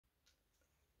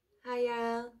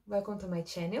Hiya, welcome to my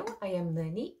channel. I am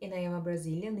Nani and I am a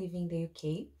Brazilian living in the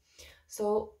UK.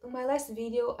 So in my last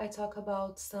video I talked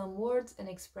about some words and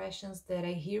expressions that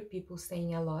I hear people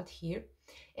saying a lot here,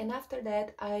 and after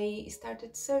that I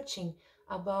started searching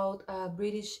about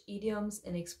British idioms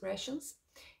and expressions,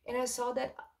 and I saw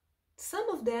that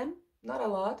some of them, not a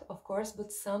lot of course,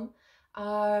 but some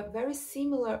are very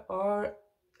similar or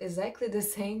exactly the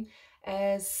same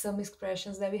as some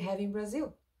expressions that we have in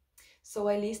Brazil. So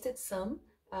I listed some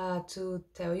to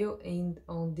tell you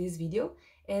on this video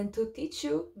and to teach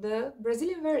you the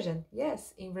Brazilian version,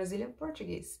 yes, in Brazilian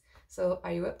Portuguese. So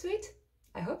are you up to it?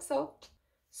 I hope so.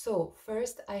 So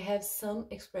first I have some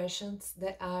expressions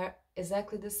that are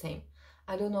exactly the same.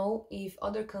 I don't know if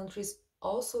other countries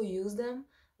also use them,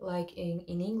 like in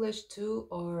English too,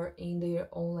 or in their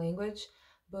own language.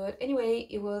 But anyway,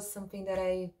 it was something that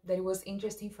it was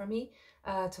interesting for me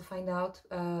to find out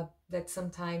that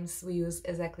sometimes we use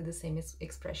exactly the same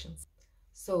expressions.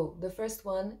 So the first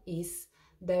one is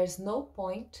there's no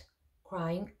point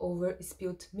crying over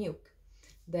spilled milk.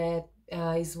 That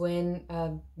is when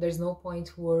there's no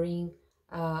point worrying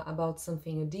about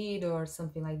something you did or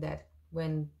something like that.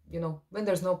 When when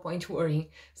there's no point worrying.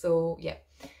 So yeah.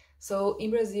 So in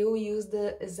Brazil we use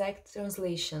the exact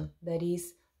translation, that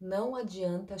is, não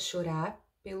adianta chorar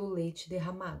pelo leite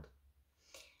derramado.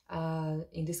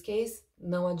 In this case,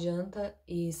 não adianta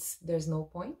is there's no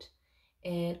point,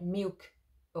 and milk,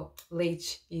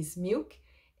 leite is milk,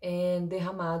 and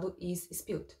derramado is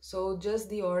spilled. So just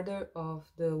the order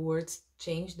of the words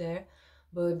change there,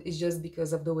 but it's just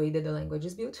because of the way that the language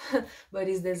is built, but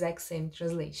it's the exact same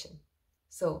translation.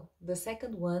 So the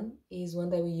second one is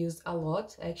one that we use a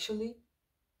lot, actually,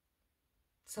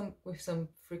 with some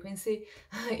frequency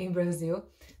in Brazil.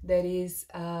 That is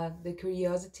the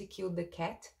curiosity killed the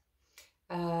cat.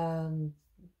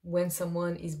 When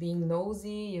someone is being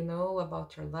nosy,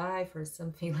 about your life or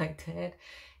something like that.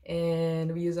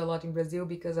 And we use a lot in Brazil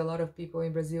because a lot of people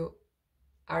in Brazil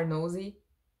are nosy.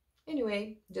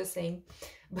 Anyway, just saying.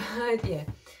 But yeah,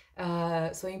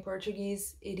 so in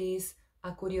Portuguese it is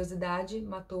a curiosidade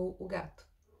matou o gato.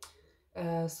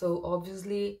 So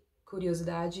obviously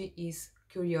curiosidade is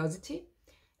curiosity,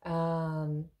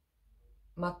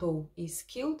 matou is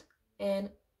killed, and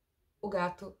o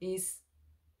gato is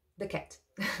the cat.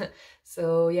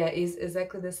 So yeah, it's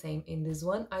exactly the same in this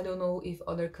one. I don't know if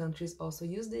other countries also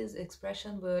use this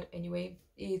expression, but anyway,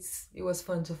 it was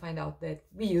fun to find out that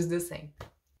we use the same.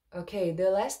 Okay,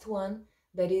 the last one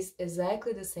that is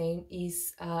exactly the same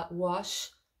is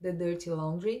wash the dirty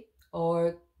laundry,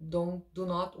 or do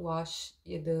not wash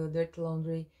the dirty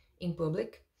laundry in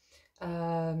public.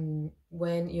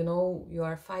 When you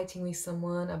are fighting with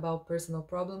someone about personal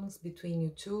problems between you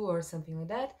two or something like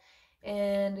that,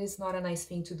 and it's not a nice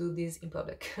thing to do this in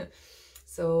public.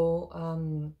 So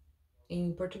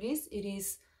in Portuguese it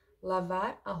is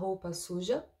lavar a roupa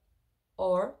suja,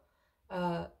 or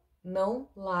não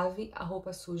lave a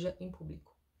roupa suja em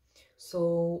público.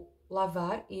 So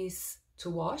lavar is to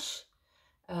wash,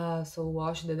 so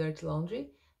wash the dirty laundry,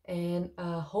 and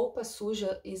roupa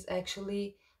suja is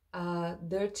actually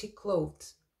dirty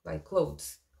clothes, like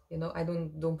clothes. I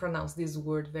don't pronounce this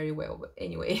word very well, but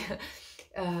anyway.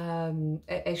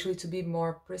 Actually, to be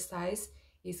more precise,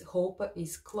 is roupa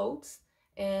is clothes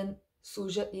and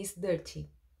suja is dirty.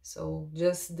 So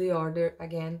just the order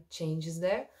again changes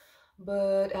there,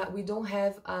 but we don't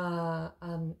have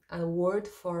a word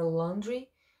for laundry.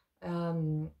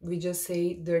 We just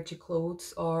say dirty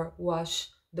clothes or wash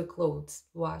the clothes,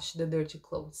 wash the dirty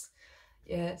clothes.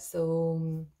 Yeah,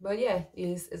 so but yeah, it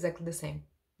is exactly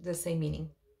the same meaning.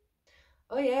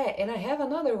 Oh yeah, and I have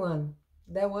another one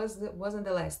that wasn't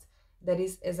the last, that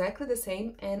is exactly the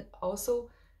same, and also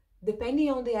depending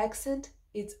on the accent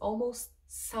it almost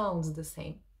sounds the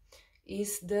same.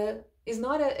 Is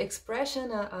not an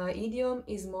expression, a idiom,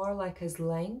 is more like a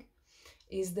slang.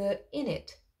 Is the in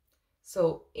it.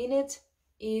 So in it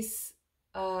is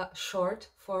short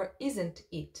for isn't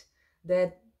it,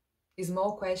 that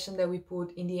small question that we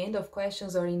put in the end of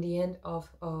questions or in the end of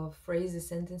phrases,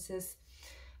 sentences.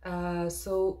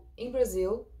 So in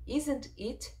Brazil, isn't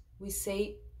it, we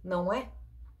say não é.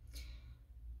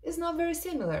 It's not very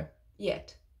similar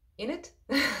yet, in it?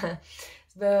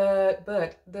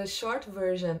 But the short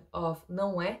version of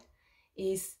não é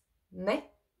is né.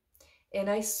 And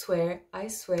I swear,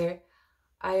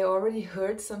 I already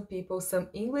heard some people, some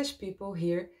English people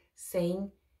here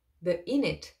saying the in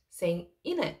it, saying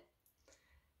ine.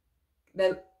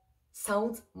 That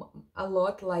sounds a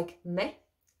lot like né,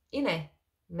 ine,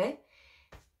 né?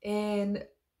 And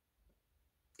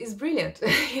it's brilliant,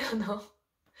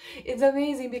 It's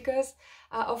amazing because,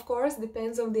 of course,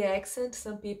 depends on the accent.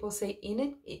 Some people say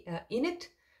in it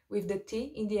with the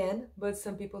T in the end, but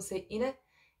some people say in it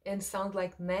and sound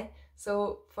like ne.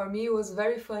 So for me, it was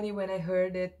very funny when I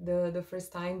heard it the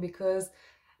first time because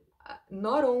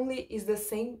not only is the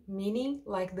same meaning,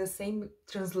 like the same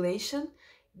translation,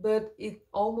 but it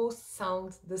almost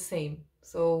sounds the same.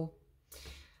 So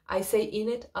I say in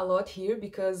it a lot here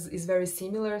because it's very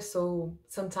similar. So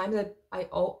sometimes I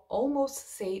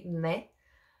almost say ne,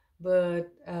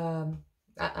 but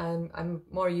I'm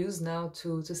more used now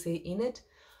to say in it.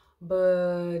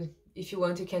 But if you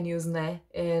want, you can use ne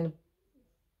and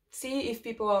see if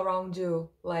people around you,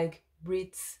 like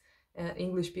Brits,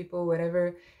 English people,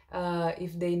 whatever,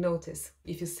 if they notice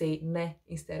if you say ne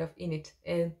instead of in it,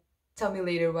 and tell me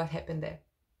later what happened there.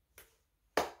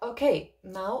 Okay,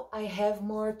 now I have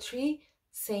more three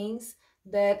sayings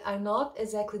that are not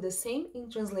exactly the same in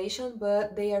translation,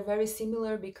 but they are very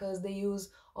similar because they use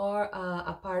or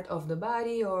a part of the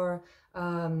body or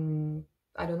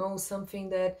I don't know, something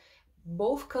that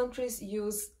both countries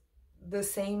use the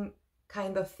same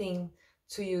kind of thing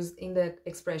to use in that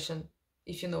expression,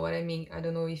 if you know what I mean. I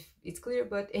don't know if it's clear,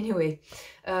 but anyway,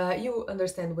 you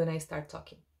understand when I start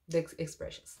talking the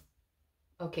expressions.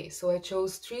 Okay, so I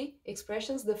chose three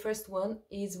expressions. The first one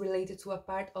is related to a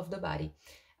part of the body,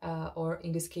 or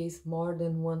in this case, more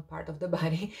than one part of the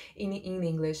body in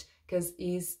English, because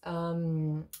it's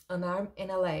an arm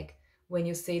and a leg. When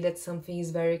you say that something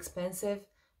is very expensive,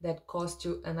 that costs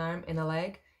you an arm and a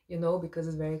leg, you know, because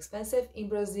it's very expensive. In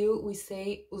Brazil, we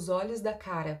say os olhos da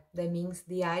cara. That means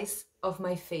the eyes of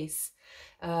my face.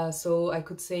 So I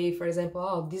could say, for example,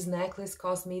 oh, this necklace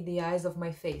cost me the eyes of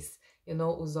my face. You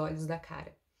know, os olhos da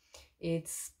cara.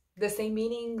 It's the same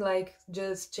meaning, like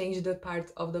just change the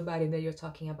part of the body that you're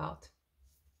talking about.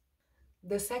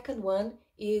 The second one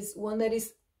is one that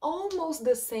is almost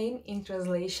the same in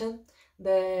translation,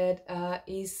 that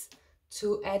is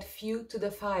to add fuel to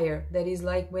the fire. That is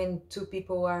like when two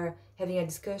people are having a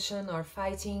discussion or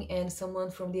fighting and someone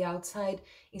from the outside,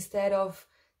 instead of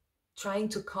trying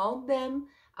to calm them,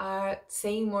 are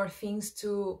saying more things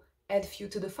to add fuel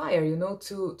to the fire, you know,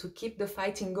 to keep the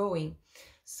fighting going,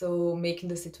 so making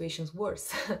the situations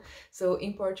worse. So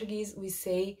in Portuguese we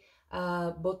say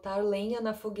botar lenha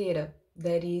na fogueira,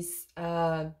 that is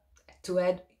to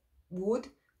add wood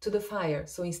to the fire.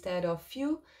 So instead of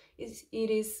fuel, it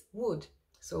is wood.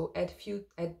 So add fuel,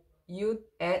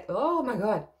 oh my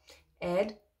god,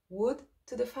 add wood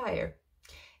to the fire.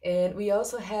 And we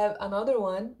also have another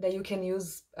one that you can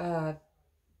use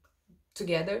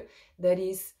together, that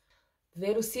is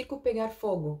ver o circo pegar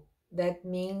fogo. That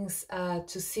means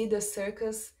to see the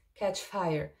circus catch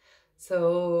fire.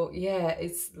 So yeah,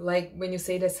 it's like when you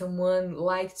say that someone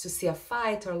likes to see a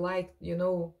fight, or like, you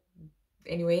know,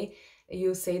 anyway,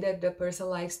 you say that the person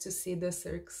likes to see the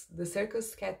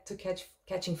circus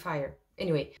catching fire.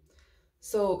 Anyway,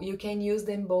 so you can use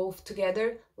them both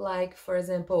together, like for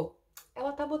example,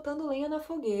 ela tá botando lenha na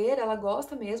fogueira, ela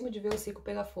gosta mesmo de ver o circo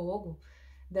pegar fogo.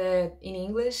 That in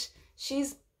English,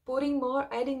 she's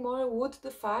adding more wood to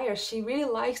the fire. She really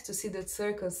likes to see the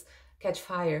circus catch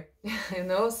fire, you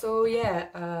know. So yeah,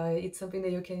 it's something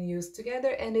that you can use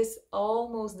together, and it's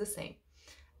almost the same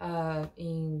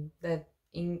in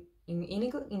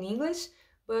English,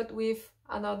 but with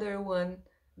another one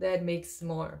that makes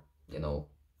more, you know.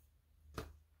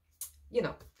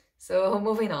 So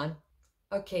moving on.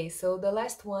 Okay, so the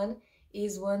last one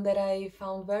is one that I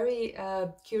found very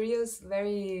curious,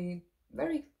 very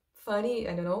funny,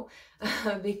 I don't know,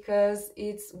 because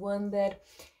it's one that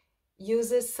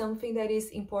uses something that is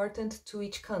important to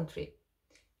each country.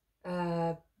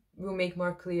 Will make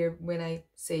more clear when I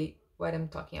say what I'm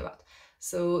talking about.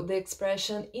 So the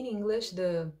expression in English,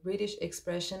 the British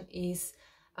expression is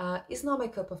 "it's not my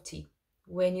cup of tea."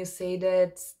 When you say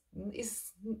that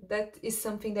is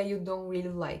something that you don't really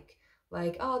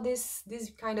like, oh, this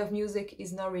kind of music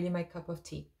is not really my cup of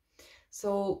tea.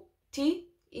 So tea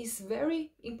is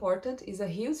very important, is a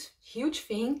huge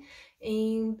thing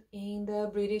in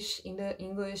the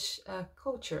English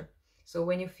culture. So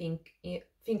when you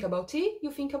think about tea, you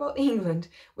think about England.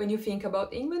 When you think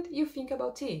about England, you think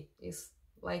about tea. It's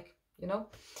like, you know.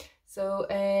 So,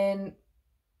 and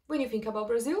when you think about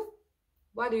Brazil,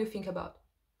 what do you think about?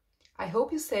 I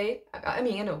hope you say, I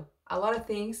mean, you know, a lot of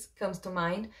things comes to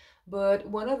mind, but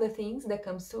one of the things that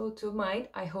comes to mind,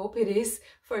 I hope it is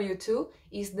for you too,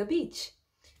 is the beach.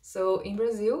 So in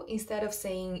Brazil, instead of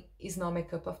saying it's not my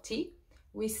cup of tea,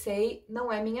 we say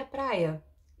não é minha praia,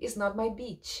 it's not my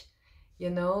beach, you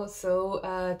know. So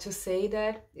to say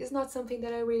that it's not something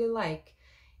that I really like.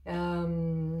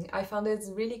 I found it's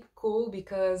really cool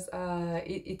because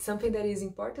it's something that is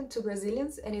important to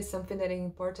Brazilians and it's something that is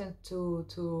important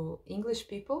to English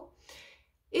people.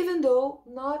 Even though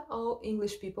not all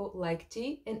English people like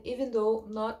tea, and even though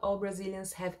not all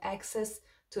Brazilians have access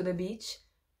to the beach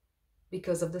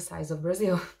because of the size of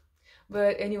Brazil.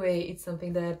 But anyway, it's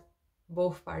something that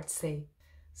both parts say.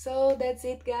 So that's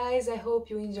it, guys. I hope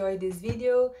you enjoyed this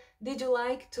video. Did you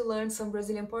like to learn some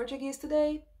Brazilian Portuguese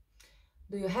today?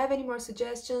 Do you have any more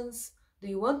suggestions? Do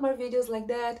you want more videos like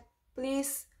that?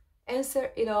 Please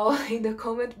answer it all in the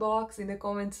comment box, in the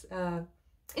comments,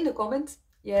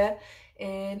 yeah.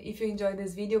 And if you enjoyed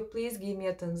this video, please give me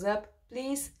a thumbs up.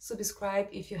 Please subscribe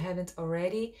if you haven't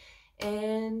already.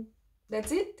 And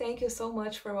that's it. Thank you so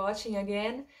much for watching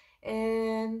again,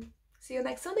 and see you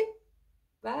next Sunday.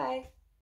 Bye!